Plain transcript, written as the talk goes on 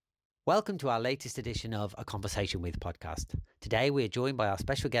Welcome to our latest edition of A Conversation With podcast. Today we are joined by our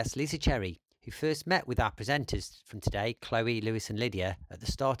special guest Lisa Cherry, who first met with our presenters from today, Chloe, Lewis and Lydia, at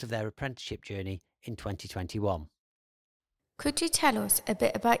the start of their apprenticeship journey in 2021. Could you tell us a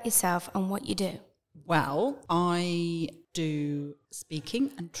bit about yourself and what you do? Well, I do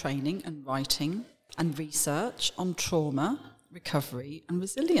speaking and training and writing and research on trauma, recovery and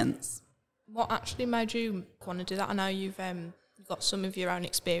resilience. What actually made you want to do that? I know you've got some of your own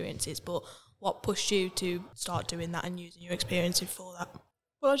experiences, but what pushed you to start doing that and using your experiences for that?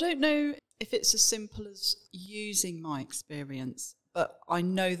 Well, I don't know if it's as simple as using my experience, but I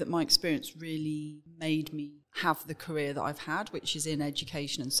know that my experience really made me have the career that I've had, which is in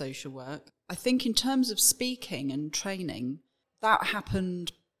education and social work. I think in terms of speaking and training, that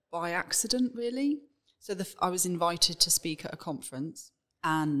happened by accident, really. So I was invited to speak at a conference,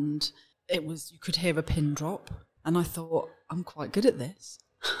 and it was, you could hear a pin drop, and I thought, I'm quite good at this.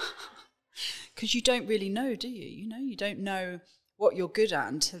 Because you don't really know, do you? You don't know what you're good at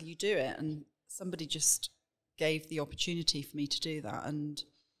until you do it, and somebody just gave the opportunity for me to do that, and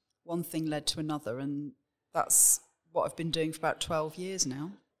one thing led to another, and that's what I've been doing for about 12 years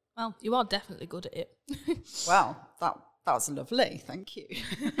now. Well, you are definitely good at it. Well, that's lovely, thank you.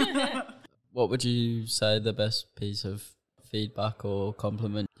 What would you say the best piece of feedback or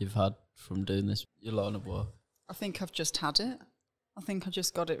compliment you've had from doing this, your line of work? I think I've just had it. I think I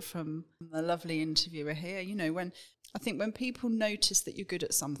just got it from the lovely interviewer here. When people notice that you're good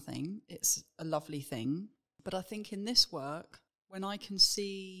at something, it's a lovely thing. But I think in this work, when I can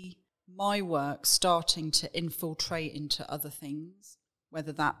see my work starting to infiltrate into other things,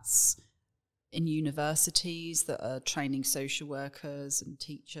 whether that's in universities that are training social workers and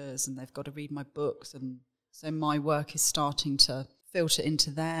teachers, and they've got to read my books, and so my work is starting to filter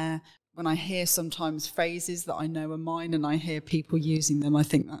into there. When I hear sometimes phrases that I know are mine and I hear people using them, I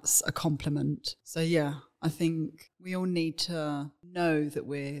think that's a compliment. So yeah, I think we all need to know that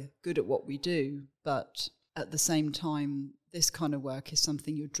we're good at what we do, but at the same time, this kind of work is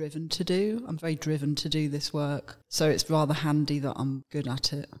something you're driven to do. I'm very driven to do this work, so it's rather handy that I'm good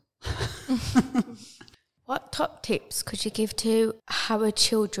at it. What top tips could you give to our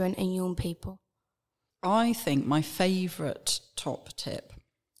children and young people? I think my favourite top tip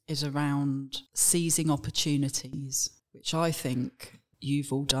is around seizing opportunities, which I think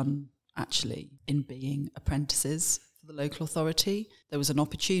you've all done actually in being apprentices for the local authority. There was an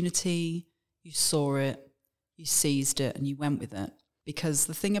opportunity, you saw it, you seized it and you went with it. Because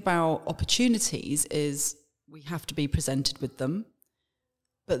the thing about opportunities is we have to be presented with them,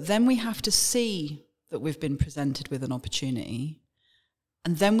 but then we have to see that we've been presented with an opportunity,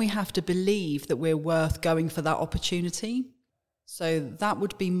 and then we have to believe that we're worth going for that opportunity. So that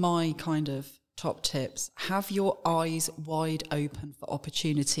would be my kind of top tips. Have your eyes wide open for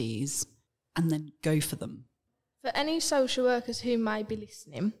opportunities and then go for them. For any social workers who may be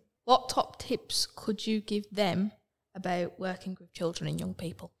listening, what top tips could you give them about working with children and young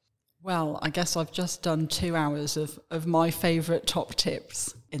people? Well, I guess I've just done 2 hours of my favourite top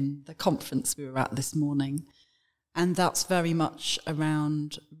tips in the conference we were at this morning. And that's very much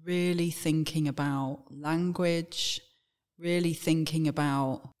around really thinking about language, really thinking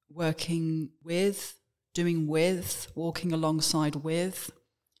about working with, doing with, walking alongside with,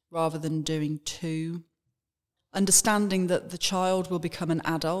 rather than doing to. Understanding that the child will become an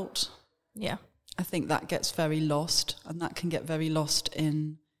adult. Yeah. I think that gets very lost, and that can get very lost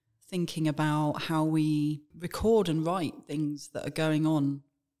in thinking about how we record and write things that are going on.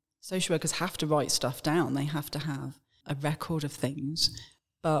 Social workers have to write stuff down. They have to have a record of things.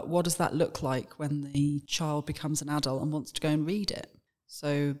 But what does that look like when the child becomes an adult and wants to go and read it?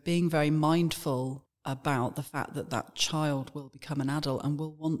 So being very mindful about the fact that that child will become an adult and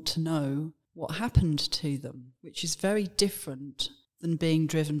will want to know what happened to them, which is very different than being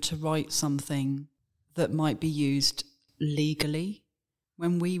driven to write something that might be used legally.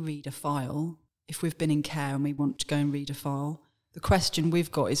 When we read a file, if we've been in care and we want to go and read a file, the question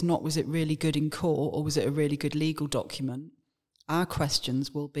we've got is not, was it really good in court or was it a really good legal document? Our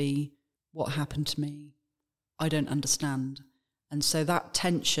questions will be, what happened to me? I don't understand. And so that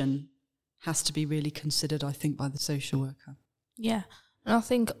tension has to be really considered, I think, by the social worker. Yeah. And I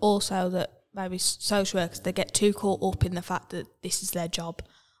think also that maybe social workers, they get too caught up in the fact that this is their job.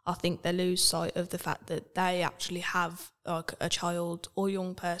 I think they lose sight of the fact that they actually have like a child or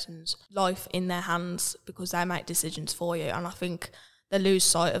young person's life in their hands because they make decisions for you. And I think they lose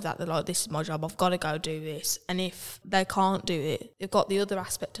sight of that. They're like, this is my job, I've got to go do this. And if they can't do it, they've got the other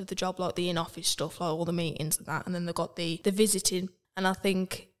aspect of the job, like the in-office stuff, like all the meetings and that. And then they've got the visiting. And I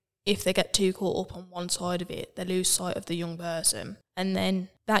think if they get too caught up on one side of it, they lose sight of the young person. And then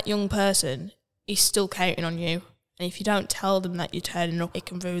that young person is still counting on you. And if you don't tell them that you're turning up, it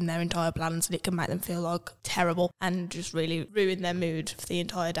can ruin their entire plans and it can make them feel like terrible and just really ruin their mood for the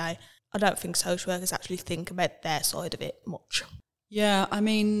entire day. I don't think social workers actually think about their side of it much. Yeah, I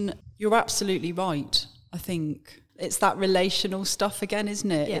mean, you're absolutely right. I think it's that relational stuff again,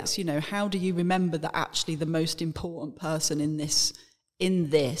 isn't it? Yeah. It's, you know, how do you remember that actually the most important person in this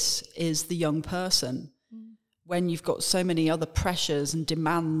is the young person, when you've got so many other pressures and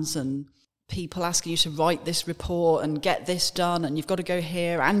demands and people asking you to write this report and get this done and you've got to go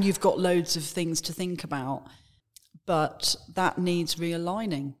here and you've got loads of things to think about. But that needs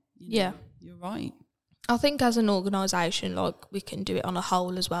realigning. You know, Yeah. You're right. I think as an organisation, like, we can do it on a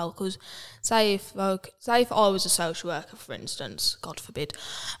whole as well. Because say if I was a social worker, for instance, God forbid,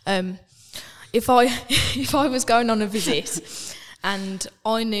 if I was going on a visit and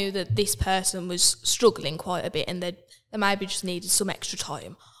I knew that this person was struggling quite a bit and they maybe just needed some extra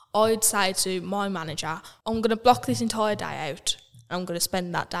time, I'd say to my manager, I'm going to block this entire day out. I'm going to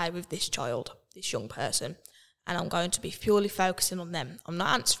spend that day with this child, this young person, and I'm going to be purely focusing on them. I'm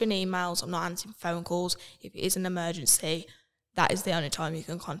not answering emails, I'm not answering phone calls. If it is an emergency, that is the only time you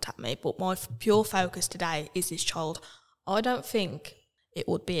can contact me. But my pure focus today is this child. I don't think it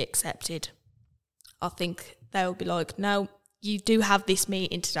would be accepted. I think they would be like, no, you do have this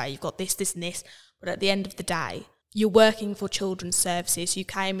meeting today, you've got this, this and this, but at the end of the day, you're working for children's services. You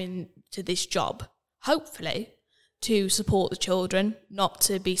came into this job, hopefully, to support the children, not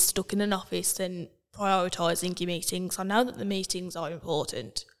to be stuck in an office and prioritising your meetings. I know that the meetings are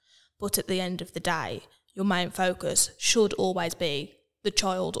important, but at the end of the day, your main focus should always be the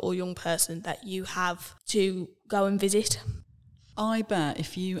child or young person that you have to go and visit. I bet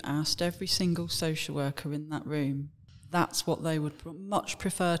if you asked every single social worker in that room, that's what they would much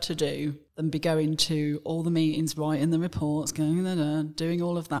prefer to do than be going to all the meetings, writing the reports, doing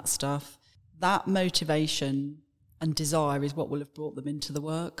all of that stuff. That motivation and desire is what will have brought them into the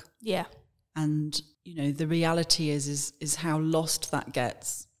work. Yeah. And, you know, the reality is how lost that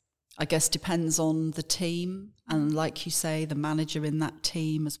gets. I guess depends on the team and, like you say, the manager in that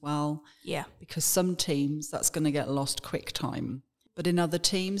team as well. Yeah. Because some teams, that's going to get lost quick time. But in other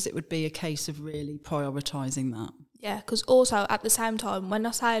teams, it would be a case of really prioritising that. Yeah, because also at the same time, when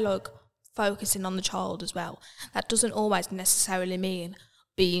I say like focusing on the child as well, that doesn't always necessarily mean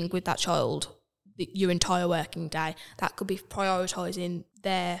being with that child your entire working day. That could be prioritising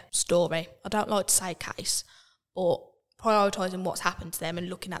their story. I don't like to say case, but prioritising what's happened to them and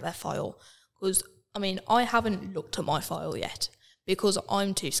looking at their file. Because, I mean, I haven't looked at my file yet because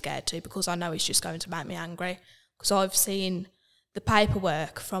I'm too scared to, because I know it's just going to make me angry. Because I've seen the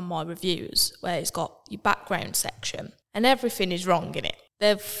paperwork from my reviews where it's got your background section and everything is wrong in it.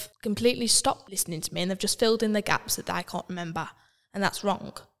 They've completely stopped listening to me and they've just filled in the gaps that they can't remember, and that's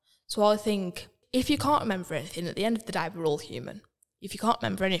wrong. So I think if you can't remember anything, at the end of the day, we're all human. If you can't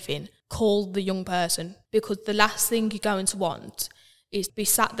remember anything, call the young person, because the last thing you're going to want is to be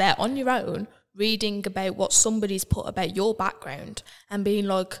sat there on your own reading about what somebody's put about your background and being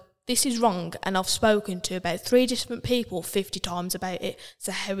like, this is wrong, and I've spoken to about 3 different people 50 times about it,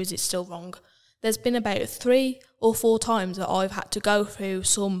 so how is it still wrong? There's been about 3 or 4 times that I've had to go through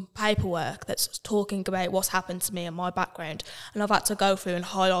some paperwork that's talking about what's happened to me and my background, and I've had to go through and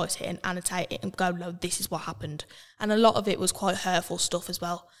highlight it and annotate it and go, no, this is what happened. And a lot of it was quite hurtful stuff as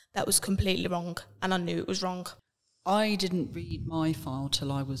well. That was completely wrong, and I knew it was wrong. I didn't read my file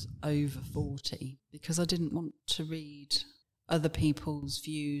till I was over 40 because I didn't want to read other people's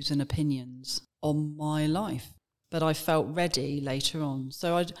views and opinions on my life. But I felt ready later on.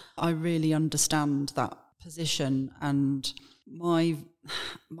 So I really understand that position, and my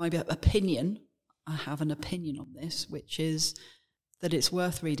opinion, I have an opinion on this, which is that it's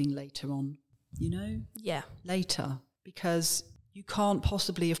worth reading later on, you know? Yeah. Later, because you can't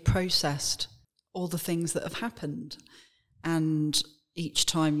possibly have processed all the things that have happened. And each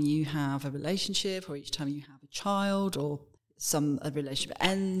time you have a relationship, or each time you have a child, or a relationship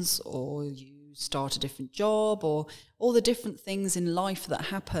ends, or you start a different job, or all the different things in life that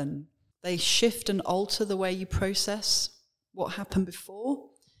happen, they shift and alter the way you process what happened before.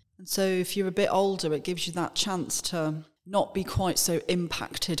 And so if you're a bit older, it gives you that chance to not be quite so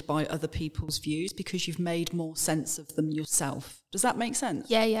impacted by other people's views because you've made more sense of them yourself. Does that make sense?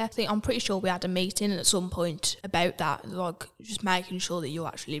 Yeah. I'm pretty sure we had a meeting at some point about that, like just making sure that you're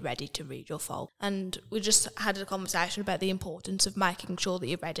actually ready to read your file. And we just had a conversation about the importance of making sure that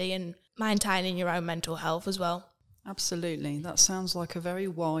you're ready and maintaining your own mental health as well. Absolutely. That sounds like a very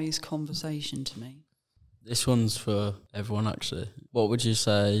wise conversation to me. This one's for everyone, actually. What would you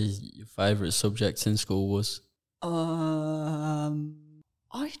say your favourite subject in school was? I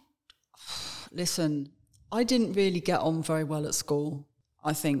didn't really get on very well at school,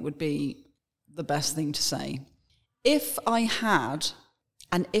 I think would be the best thing to say. If I'd had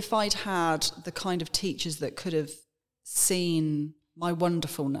the kind of teachers that could have seen my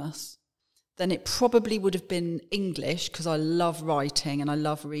wonderfulness, then it probably would have been English, because I love writing and I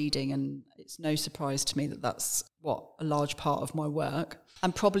love reading, and it's no surprise to me that that's a large part of my work.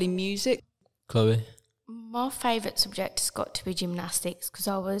 And probably music. Chloe? My favourite subject has got to be gymnastics, because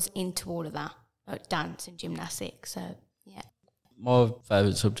I was into all of that, like dance and gymnastics, so yeah. My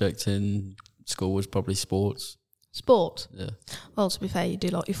favourite subject in school was probably sports. Sport? Yeah. Well, to be fair, you do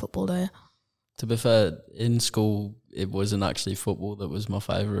like your football, do you? To be fair, in school, it wasn't actually football that was my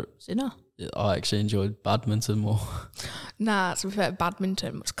favourite. So no? I actually enjoyed badminton more. Nah, to be fair,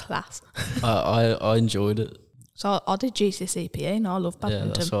 badminton was class. I enjoyed it. So I did GCSE PE and I love badminton.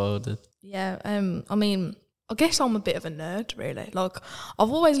 Yeah, that's what I did. Yeah, I mean, I guess I'm a bit of a nerd, really. Like,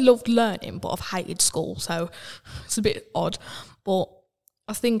 I've always loved learning, but I've hated school, so it's a bit odd. But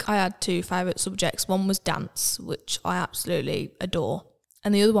I think I had two favourite subjects. One was dance, which I absolutely adore,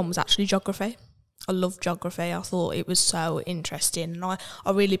 and the other one was actually geography. I love geography. I thought it was so interesting, and I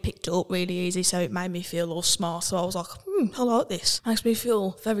really picked it up really easy, so it made me feel all smart. So I was like, I like this. Makes me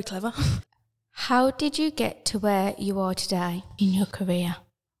feel very clever. How did you get to where you are today in your career?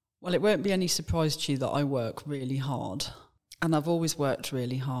 Well, it won't be any surprise to you that I work really hard, and I've always worked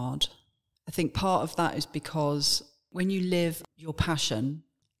really hard. I think part of that is because when you live your passion,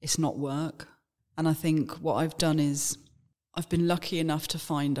 it's not work. And I think what I've done is I've been lucky enough to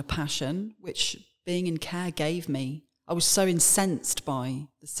find a passion, which being in care gave me. I was so incensed by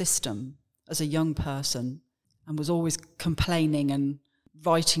the system as a young person and was always complaining and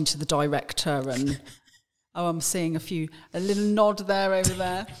writing to the director and I'm seeing a little nod there over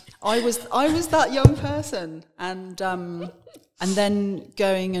there. I was that young person, and then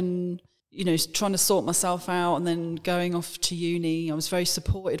going and trying to sort myself out, and then going off to uni. I was very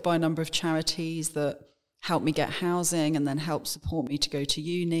supported by a number of charities that helped me get housing and then helped support me to go to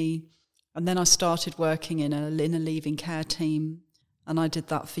uni. And then I started working in a leaving care team, and I did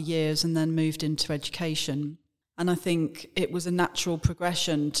that for years, and then moved into education. And I think it was a natural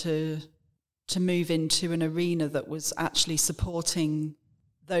progression to move into an arena that was actually supporting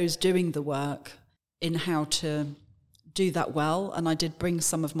those doing the work in how to do that well. And I did bring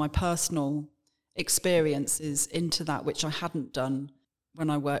some of my personal experiences into that, which I hadn't done when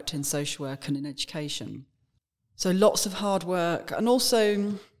I worked in social work and in education. So lots of hard work, and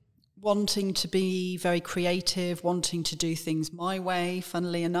also wanting to be very creative, wanting to do things my way,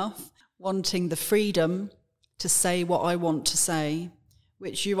 funnily enough, wanting the freedom to say what I want to say,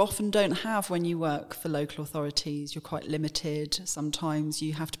 which you often don't have when you work for local authorities. You're quite limited. Sometimes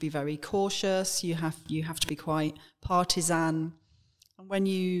you have to be very cautious. You have to be quite partisan. And when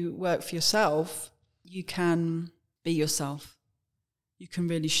you work for yourself, you can be yourself. You can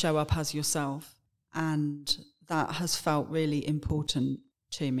really show up as yourself. And that has felt really important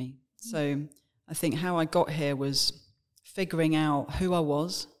to me. So I think how I got here was figuring out who I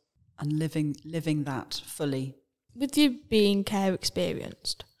was and living that fully. With you being care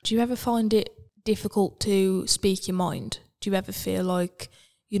experienced, do you ever find it difficult to speak your mind? Do you ever feel like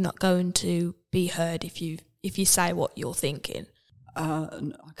you're not going to be heard if you say what you're thinking?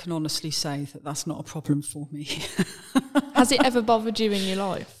 I can honestly say that that's not a problem for me. Has it ever bothered you in your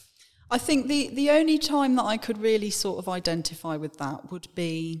life? I think the only time that I could really sort of identify with that would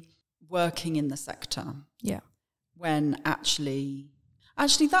be working in the sector. Yeah. When actually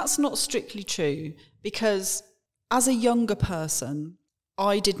that's not strictly true, because as a younger person,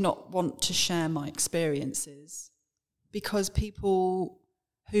 I did not want to share my experiences, because people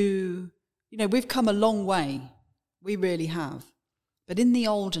who, we've come a long way. We really have. But in the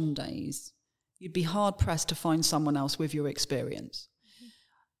olden days, you'd be hard-pressed to find someone else with your experience.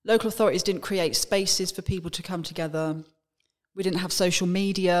 Local authorities didn't create spaces for people to come together. We didn't have social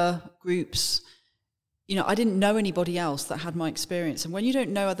media groups. I didn't know anybody else that had my experience. And when you don't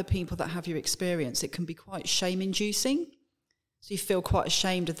know other people that have your experience, it can be quite shame-inducing. So you feel quite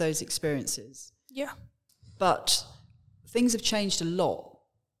ashamed of those experiences. Yeah. But things have changed a lot.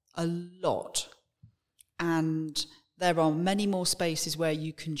 And there are many more spaces where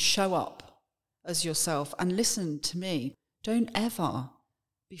you can show up as yourself. And listen to me, don't ever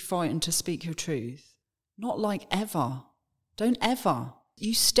be frightened to speak your truth. Not like ever. Don't ever.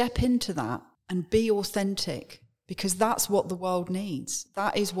 You step into that and be authentic, because that's what the world needs.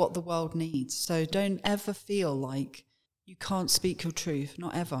 That is what the world needs. So don't ever feel like you can't speak your truth,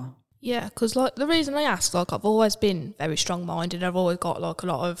 not ever. Yeah, because like the reason I ask, like I've always been very strong-minded. I've always got like a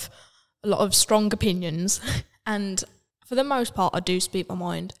lot of strong opinions, and for the most part, I do speak my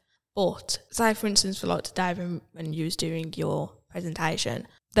mind. But say, for instance, for like today when you was doing your presentation,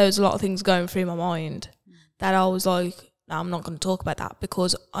 there was a lot of things going through my mind that I was like, no, I'm not going to talk about that,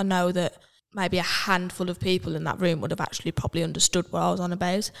 because I know that maybe a handful of people in that room would have actually probably understood what I was on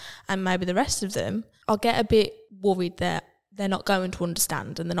about, and maybe the rest of them, I'll get a bit worried that they're not going to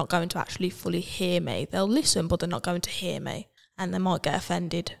understand and they're not going to actually fully hear me. They'll listen, but they're not going to hear me, and they might get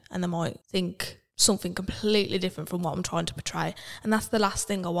offended and they might think something completely different from what I'm trying to portray. And that's the last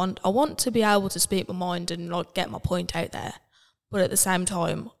thing I want. I want to be able to speak my mind and like get my point out there, but at the same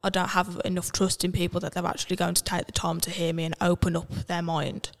time, I don't have enough trust in people that they're actually going to take the time to hear me and open up their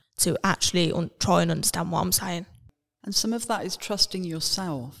mind to actually try and understand what I'm saying. And some of that is trusting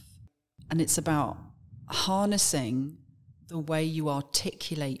yourself, and it's about harnessing the way you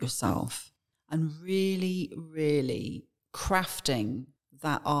articulate yourself and really, really crafting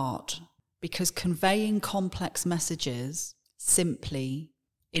that art, because conveying complex messages simply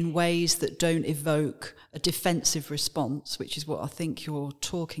in ways that don't evoke a defensive response, which is what I think you're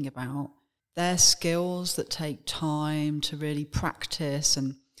talking about, they're skills that take time to really practice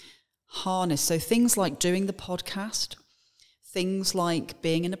and harness. So things like doing the podcast, things like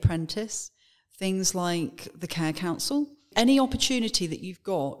being an apprentice, things like the Care Council, any opportunity that you've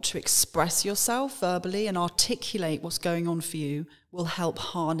got to express yourself verbally and articulate what's going on for you will help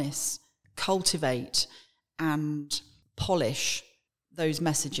harness, cultivate, and polish those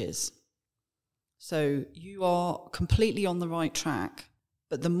messages. So you are completely on the right track.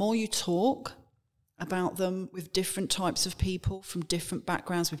 But the more you talk about them with different types of people from different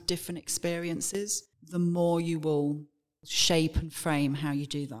backgrounds, with different experiences, the more you will shape and frame how you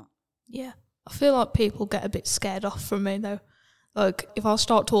do that. Yeah. I feel like people get a bit scared off from me though. Like if I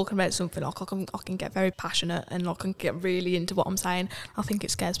start talking about something, like I can get very passionate and I can get really into what I'm saying. I think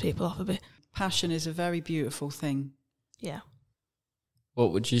it scares people off a bit. Passion is a very beautiful thing. Yeah.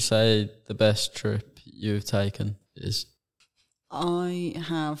 What would you say the best trip you've taken is? I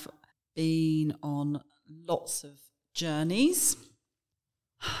have been on lots of journeys.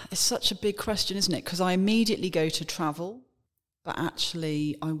 It's such a big question, isn't it? Because I immediately go to travel. But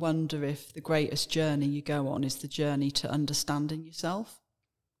actually, I wonder if the greatest journey you go on is the journey to understanding yourself.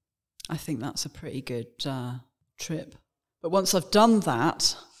 I think that's a pretty good trip. But once I've done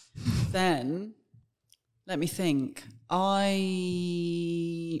that, then let me think.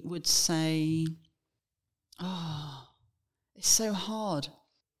 I would say, it's so hard.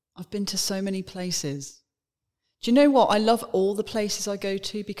 I've been to so many places. Do you know what? I love all the places I go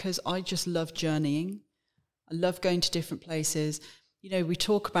to because I just love journeying. I love going to different places. You know, we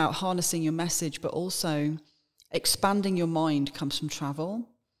talk about harnessing your message, but also expanding your mind comes from travel.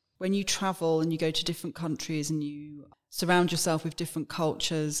 When you travel and you go to different countries and you surround yourself with different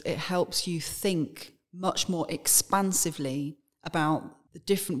cultures, it helps you think much more expansively about the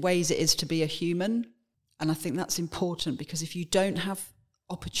different ways it is to be a human. And I think that's important because if you don't have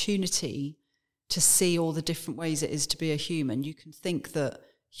opportunity to see all the different ways it is to be a human, you can think that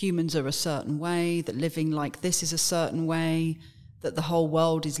humans are a certain way, that living like this is a certain way, that the whole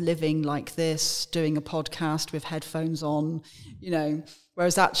world is living like this, doing a podcast with headphones on, you know,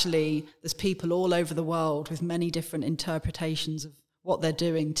 whereas actually there's people all over the world with many different interpretations of what they're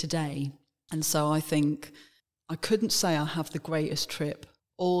doing today. And so I think I couldn't say I have the greatest trip.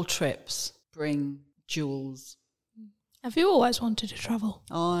 All trips bring jewels. Have you always wanted to travel?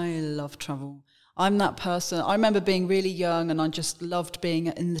 I love travel. I'm that person. I remember being really young and I just loved being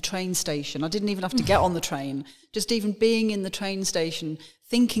in the train station. I didn't even have to get on the train. Just even being in the train station,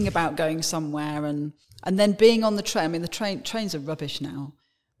 thinking about going somewhere and then being on the train. I mean, trains are rubbish now.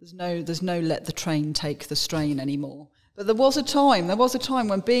 There's no let the train take the strain anymore. But there was a time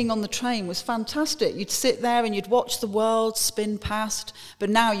when being on the train was fantastic. You'd sit there and you'd watch the world spin past. But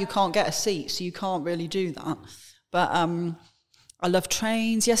now you can't get a seat, so you can't really do that. But I love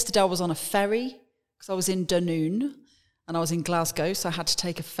trains. Yesterday I was on a ferry because I was in Dunoon and I was in Glasgow, so I had to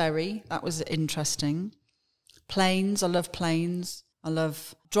take a ferry. That was interesting. Planes, I love planes. I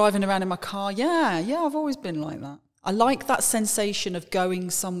love driving around in my car. Yeah, I've always been like that. I like that sensation of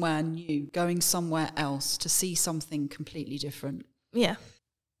going somewhere new, going somewhere else to see something completely different. Yeah.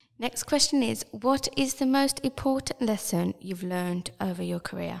 Next question is, what is the most important lesson you've learned over your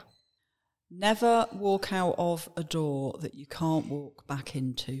career? Never walk out of a door that you can't walk back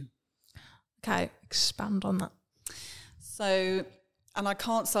into. Okay, expand on that. So, and I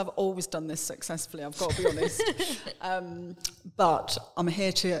can't say I've always done this successfully, I've got to be honest. But I'm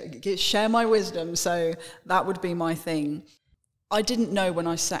here to share my wisdom, so that would be my thing. I didn't know when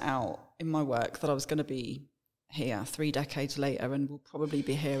I set out in my work that I was going to be here 3 decades later, and will probably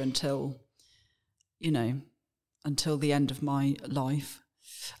be here until the end of my life,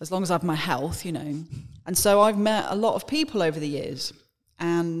 as long as I have my health, And so I've met a lot of people over the years,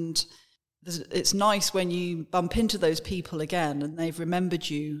 and it's nice when you bump into those people again and they've remembered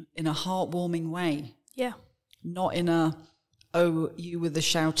you in a heartwarming way. Yeah. Not in a, oh, you were the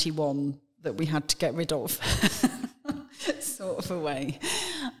shouty one that we had to get rid of sort of a way.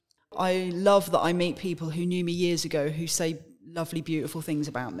 I love that I meet people who knew me years ago who say lovely, beautiful things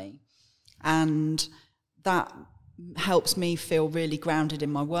about me. And that helps me feel really grounded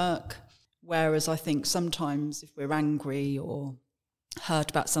in my work. Whereas I think sometimes if we're angry or hurt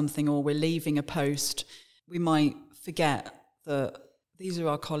about something, or we're leaving a post, we might forget that these are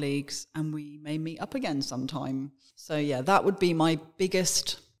our colleagues and we may meet up again sometime. So yeah, that would be my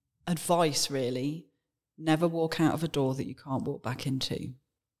biggest advice, really. Never walk out of a door that you can't walk back into.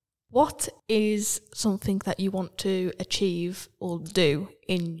 What is something that you want to achieve or do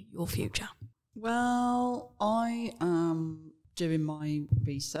in your future? Well, I am doing my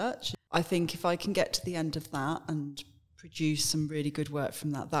research. I think if I can get to the end of that and produce some really good work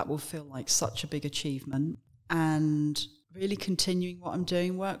from that, that will feel like such a big achievement. And really continuing what I'm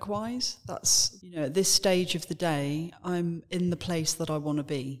doing work-wise, that's, at this stage of the day, I'm in the place that I want to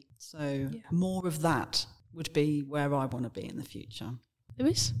be. So more of that would be where I want to be in the future.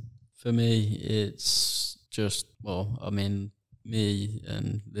 Lewis? For me, it's just, me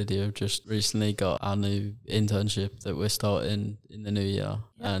and Lydia just recently got our new internship that we're starting in the new year.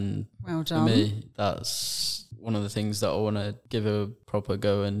 Yep. And well done. For me, that's one of the things that I want to give a proper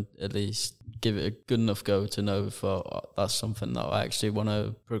go, and at least give it a good enough go to know if that's something that I actually want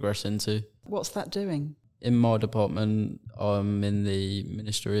to progress into. What's that doing? In my department, I'm in the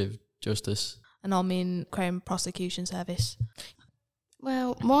Ministry of Justice. And I'm in Crown Prosecution Service.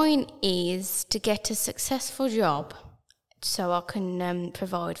 Well, mine is to get a successful job so I can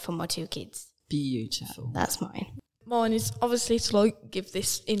provide for my 2 kids. Beautiful. That's mine. Mine is obviously to give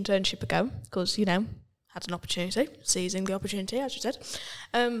this internship a go, because, had an opportunity, seizing the opportunity, as you said.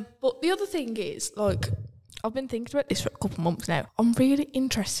 But the other thing is, I've been thinking about this for a couple of months now. I'm really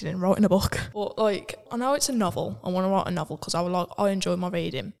interested in writing a book. But, I know it's a novel. I want to write a novel because I enjoy my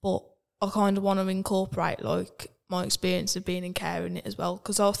reading. But I kind of want to incorporate, my experience of being in care in it as well,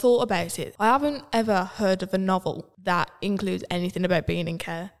 because I've thought about it. I haven't ever heard of a novel that includes anything about being in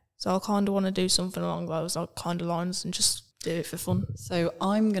care. So I kind of want to do something along those kind of lines and just do it for fun. So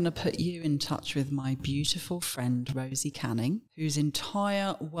I'm going to put you in touch with my beautiful friend, Rosie Canning, whose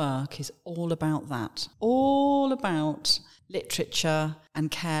entire work is all about that. All about literature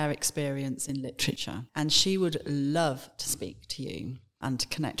and care experience in literature. And she would love to speak to you and to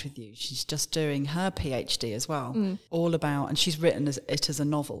connect with you. She's just doing her PhD as well, all about, and she's written it as a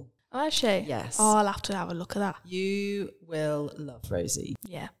novel. Oh, is she? Yes. Oh, I'll have to have a look at that. You will love Rosie.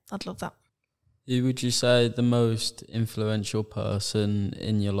 Yeah, I'd love that. Who would you say the most influential person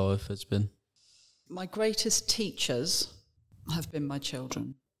in your life has been? My greatest teachers have been my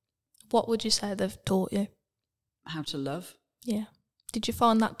children. What would you say they've taught you? How to love. Yeah. Did you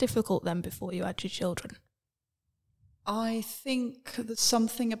find that difficult then before you had your children? I think there's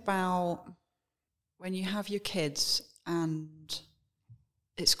something about when you have your kids, and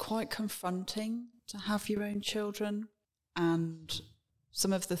it's quite confronting to have your own children, and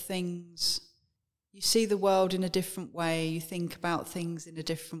some of the things, you see the world in a different way, you think about things in a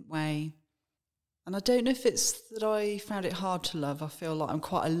different way. And I don't know if it's that I found it hard to love. I feel like I'm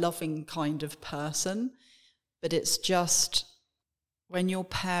quite a loving kind of person, but it's just when you're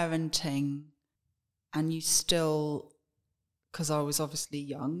parenting and you still, because I was obviously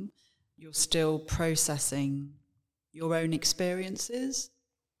young, you're still processing your own experiences.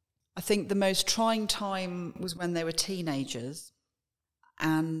 I think the most trying time was when they were teenagers,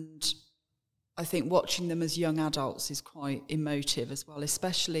 and I think watching them as young adults is quite emotive as well,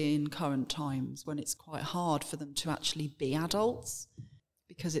 especially in current times when it's quite hard for them to actually be adults,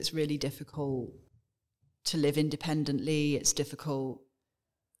 because it's really difficult to live independently, it's difficult.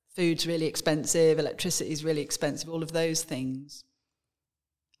 Food's really expensive, electricity's really expensive, all of those things.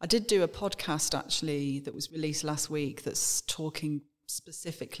 I did do a podcast actually that was released last week that's talking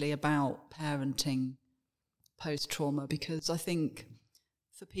specifically about parenting post-trauma, because I think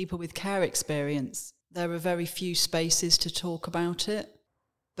for people with care experience, there are very few spaces to talk about it.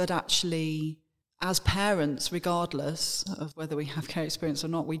 But actually, as parents, regardless of whether we have care experience or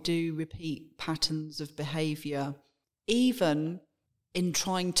not, we do repeat patterns of behaviour. Even in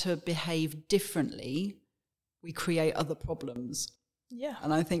trying to behave differently, we create other problems. Yeah.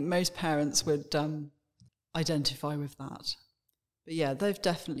 And I think most parents would identify with that. But yeah, they've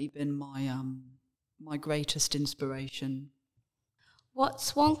definitely been my greatest inspiration.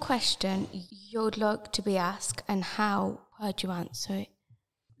 What's one question you'd like to be asked, and how would you answer it?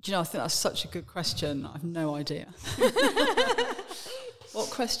 Do you know, I think that's such a good question. I have no idea. What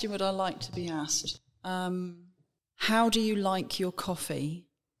question would I like to be asked? How do you like your coffee?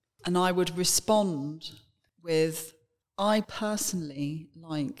 And I would respond with, I personally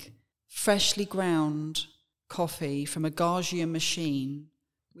like freshly ground coffee from a Gaggia machine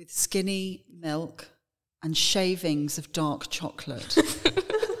with skinny milk and shavings of dark chocolate.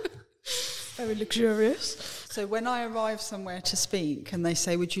 Very luxurious. So when I arrive somewhere to speak and they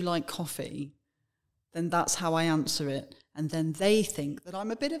say, would you like coffee? Then that's how I answer it. And then they think that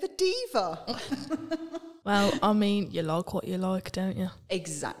I'm a bit of a diva. Well, I mean, you like what you like, don't you?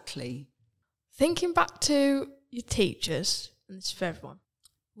 Exactly. Thinking back to your teachers, and this is for everyone,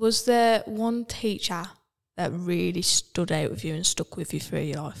 was there one teacher that really stood out with you and stuck with you through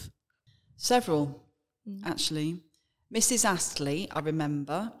your life? Several, actually. Mrs. Astley, I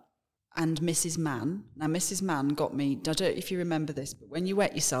remember, and Mrs. Mann. Now, Mrs. Mann got me, I don't know if you remember this, but when you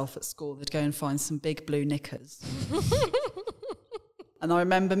wet yourself at school, they'd go and find some big blue knickers. And I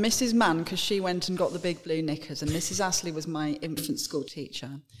remember Mrs. Mann, because she went and got the big blue knickers, and Mrs. Astley was my infant school teacher.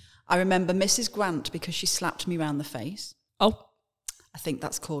 I remember Mrs. Grant because she slapped me round the face. Oh. I think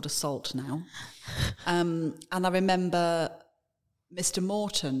that's called assault now. And I remember Mr.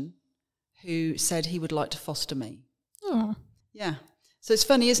 Morton, who said he would like to foster me. Oh. Yeah. So it's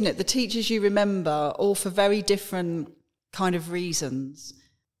funny, isn't it? The teachers you remember, all for very different kind of reasons.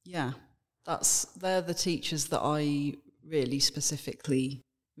 Yeah, they're the teachers that I really specifically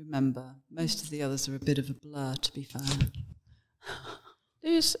remember. Most of the others are a bit of a blur, to be fair.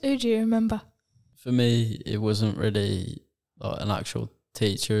 Who do you remember? For me, it wasn't really like an actual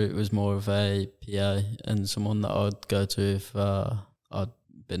teacher. It was more of a PA and someone that I'd go to if I'd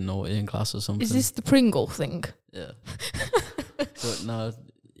been naughty in class or something. Is this the Pringle thing? Yeah. But no,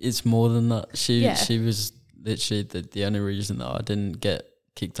 it's more than that. She was literally the only reason that I didn't get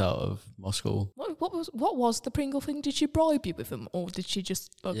kicked out of my school. What was the Pringle thing? Did she bribe you with them, or did she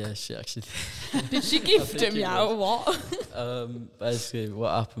just Yeah, she actually did she gift them you or what? Basically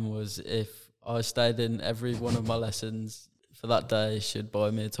what happened was, if I stayed in every one of my lessons for that day, she'd buy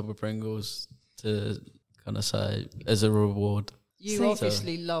me a tub of Pringles to kind of say as a reward. You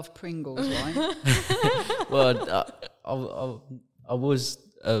obviously love Pringles, right? Well, I was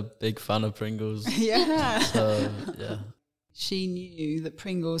a big fan of Pringles. Yeah. So, yeah. She knew that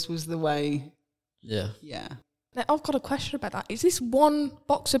Pringles was the way. Yeah. Yeah. Now, I've got a question about that. Is this one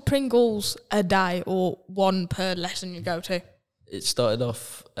box of Pringles a day or one per lesson you go to? It started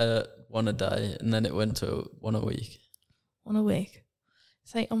off one a day and then it went to one a week. One a week.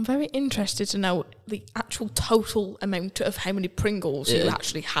 So I'm very interested to know the actual total amount of how many Pringles you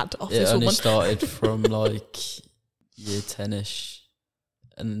actually had off this woman. It only started from like year 10-ish,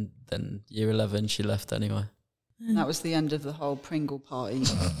 and then year 11 she left anyway. And that was the end of the whole Pringle party.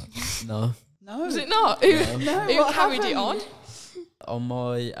 No. No. Was it not? Who carried it on? On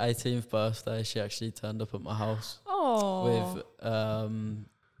my 18th birthday, she actually turned up at my house with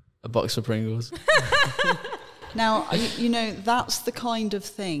a box of Pringles. Now, you know, that's the kind of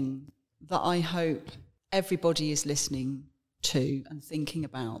thing that I hope everybody is listening to and thinking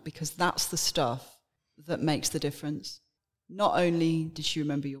about, because that's the stuff that makes the difference. Not only did she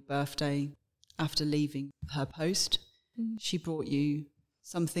remember your birthday after leaving her post, she brought you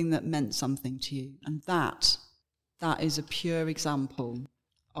something that meant something to you. And that is a pure example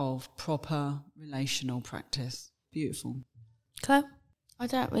of proper relational practice. Beautiful. Claire? I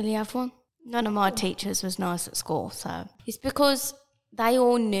don't really have one. None of my teachers was nice at school, so it's because they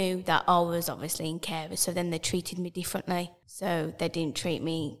all knew that I was obviously in care, so then they treated me differently. So they didn't treat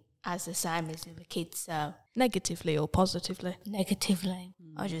me as the same as the other kids, so... Negatively or positively? Negatively.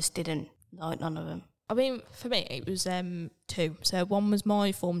 I just didn't like none of them. I mean, for me, it was two. So one was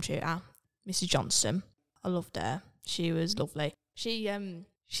my form tutor, Mrs. Johnston. I loved her. She was lovely. She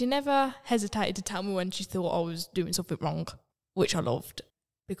never hesitated to tell me when she thought I was doing something wrong, which I loved,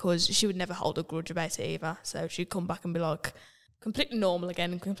 because she would never hold a grudge about it either. So she'd come back and be like completely normal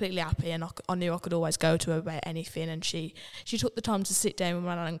again and completely happy, and I knew I could always go to her about anything. And she took the time to sit down with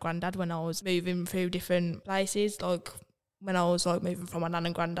my nan and granddad when I was moving through different places, like when I was like moving from my nan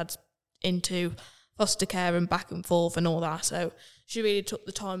and granddad's into foster care and back and forth and all that. So she really took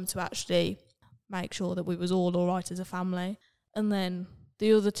the time to actually make sure that we was all right as a family. And then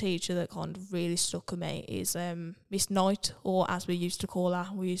the other teacher that kind of really stuck with me is Miss Knight, or as we used to call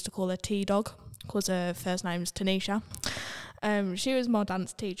her T-Dog, because her first name's Tanisha. She was my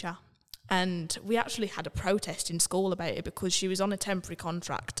dance teacher. And we actually had a protest in school about it because she was on a temporary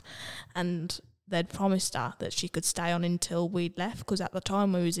contract and they'd promised her that she could stay on until we'd left, because at the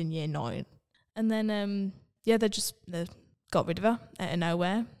time we was in year 9. And then, they got rid of her out of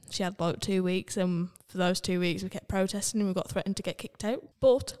nowhere. She had like 2 weeks, and for those 2 weeks we kept protesting and we got threatened to get kicked out.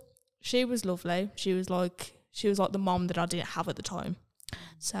 But she was lovely. She was like the mom that I didn't have at the time.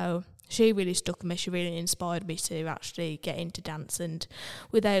 So she really stuck with me. She really inspired me to actually get into dance, and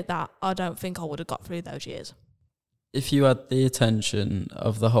without that, I don't think I would have got through those years. If you had the attention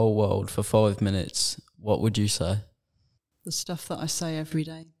of the whole world for 5 minutes, what would you say? The stuff that I say every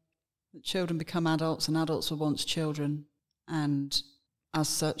day. That children become adults and adults were once children, and as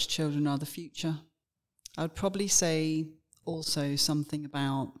such, children are the future. I would probably say also something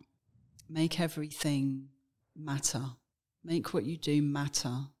about make everything matter. Make what you do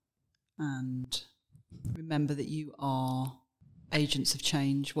matter, and remember that you are agents of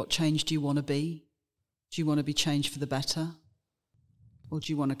change. What change do you want to be? Do you want to be changed for the better? Or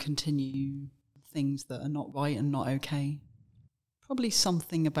do you want to continue things that are not right and not okay? Probably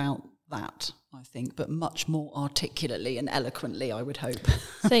something about that, I think, but much more articulately and eloquently, I would hope.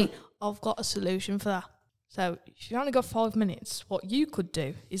 See, I've got a solution for that. So if you only got 5 minutes, what you could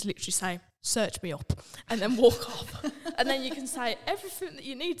do is literally say, search me up, and then walk off. And then you can say everything that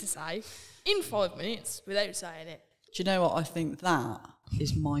you need to say in 5 minutes without saying it. Do you know what? I think that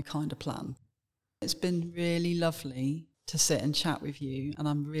is my kind of plan. It's been really lovely to sit and chat with you, and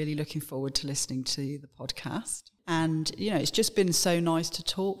I'm really looking forward to listening to the podcast. And, it's just been so nice to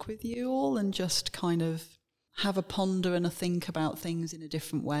talk with you all and just kind of have a ponder and a think about things in a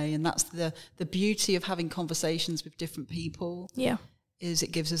different way. And that's the beauty of having conversations with different people. Yeah. Is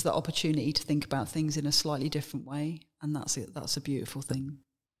it gives us the opportunity to think about things in a slightly different way. And that's it. That's a beautiful thing.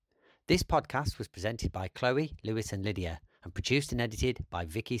 This podcast was presented by Chloe, Lewis and Lydia and produced and edited by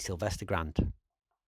Vicky Sylvester Grant.